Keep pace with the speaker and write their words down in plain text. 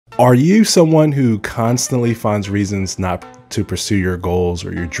Are you someone who constantly finds reasons not to pursue your goals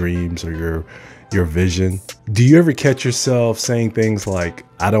or your dreams or your vision? Do you ever catch yourself saying things like,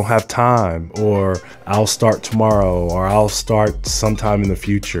 I don't have time, or I'll start tomorrow, or I'll start sometime in the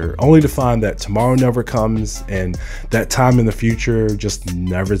future, only to find that tomorrow never comes and that time in the future just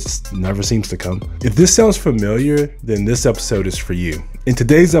never seems to come? If this sounds familiar, then this episode is for you. In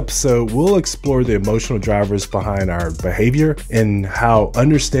today's episode, we'll explore the emotional drivers behind our behavior and how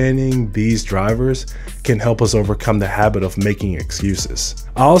understanding these drivers can help us overcome the habit of making excuses.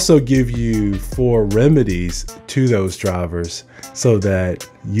 I'll also give you 4 remedies to those drivers so that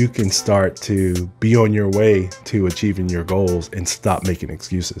you can start to be on your way to achieving your goals and stop making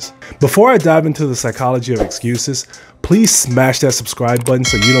excuses. Before I dive into the psychology of excuses, please smash that subscribe button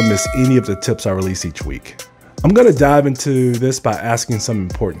so you don't miss any of the tips I release each week. I'm going to dive into this by asking some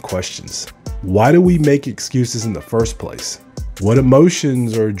important questions. Why do we make excuses in the first place? What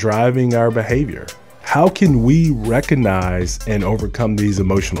emotions are driving our behavior? How can we recognize and overcome these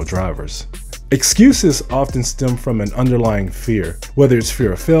emotional drivers? Excuses often stem from an underlying fear, whether it's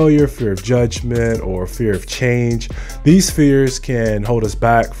fear of failure, fear of judgment, or fear of change. These fears can hold us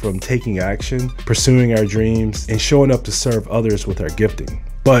back from taking action, pursuing our dreams, and showing up to serve others with our gifting.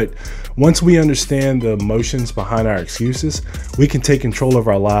 But once we understand the emotions behind our excuses, we can take control of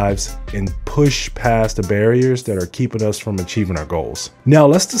our lives and push past the barriers that are keeping us from achieving our goals. Now,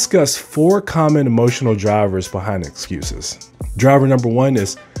 let's discuss 4 common emotional drivers behind excuses. Driver number 1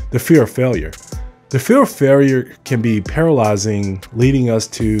 is the fear of failure. The fear of failure can be paralyzing, leading us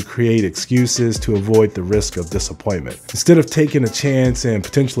to create excuses to avoid the risk of disappointment. Instead of taking a chance and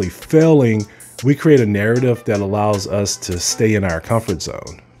potentially failing, we create a narrative that allows us to stay in our comfort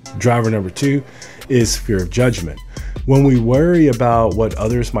zone. Driver number 2 is fear of judgment. When we worry about what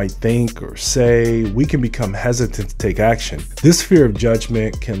others might think or say, we can become hesitant to take action. This fear of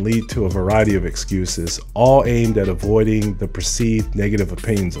judgment can lead to a variety of excuses, all aimed at avoiding the perceived negative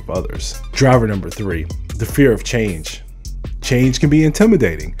opinions of others. Driver number 3, the fear of change. Change can be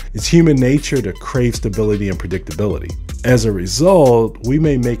intimidating. It's human nature to crave stability and predictability. As a result, we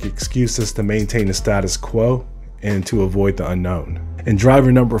may make excuses to maintain the status quo and to avoid the unknown. And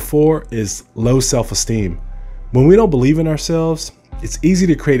driver number 4 is low self-esteem. When we don't believe in ourselves, it's easy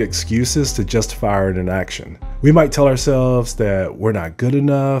to create excuses to justify our inaction. We might tell ourselves that we're not good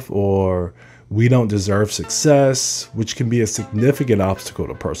enough or we don't deserve success, which can be a significant obstacle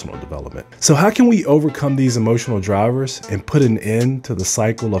to personal development. So how can we overcome these emotional drivers and put an end to the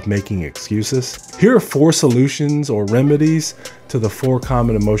cycle of making excuses? Here are 4 solutions or remedies to the 4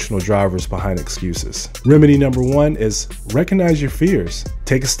 common emotional drivers behind excuses. Remedy number 1 is recognize your fears.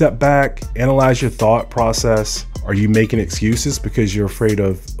 Take a step back, analyze your thought process. Are you making excuses because you're afraid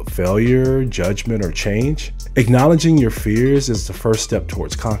of failure, judgment, or change? Acknowledging your fears is the first step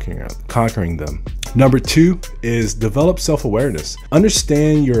towards conquering them. Number 2 is develop self-awareness.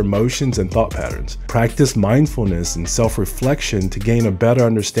 Understand your emotions and thought patterns. Practice mindfulness and self-reflection to gain a better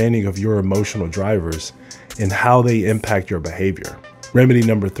understanding of your emotional drivers and how they impact your behavior. Remedy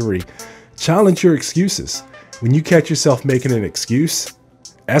number 3, challenge your excuses. When you catch yourself making an excuse,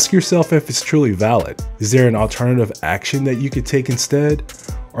 ask yourself if it's truly valid. Is there an alternative action that you could take instead?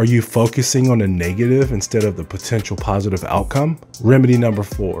 Are you focusing on the negative instead of the potential positive outcome? Remedy number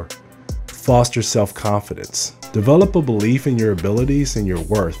 4, foster self-confidence. Develop a belief in your abilities and your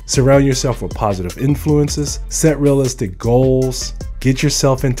worth. Surround yourself with positive influences, set realistic goals, get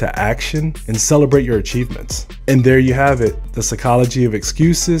yourself into action, and celebrate your achievements. And there you have it, the psychology of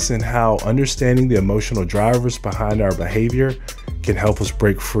excuses and how understanding the emotional drivers behind our behavior can help us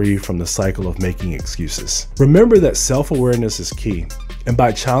break free from the cycle of making excuses. Remember that self-awareness is key. And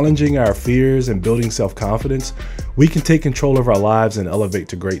by challenging our fears and building self-confidence, we can take control of our lives and elevate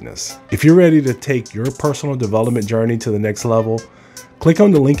to greatness. If you're ready to take your personal development journey to the next level, click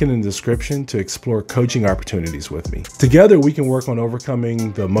on the link in the description to explore coaching opportunities with me. Together, we can work on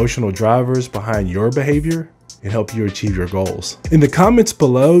overcoming the emotional drivers behind your behavior and help you achieve your goals. In the comments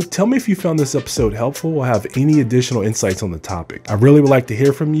below, tell me if you found this episode helpful or have any additional insights on the topic. I really would like to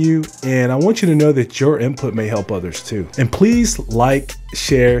hear from you, and I want you to know that your input may help others too. And please like,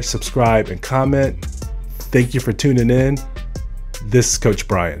 share, subscribe, and comment. Thank you for tuning in. This is Coach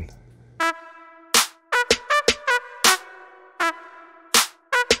Brian.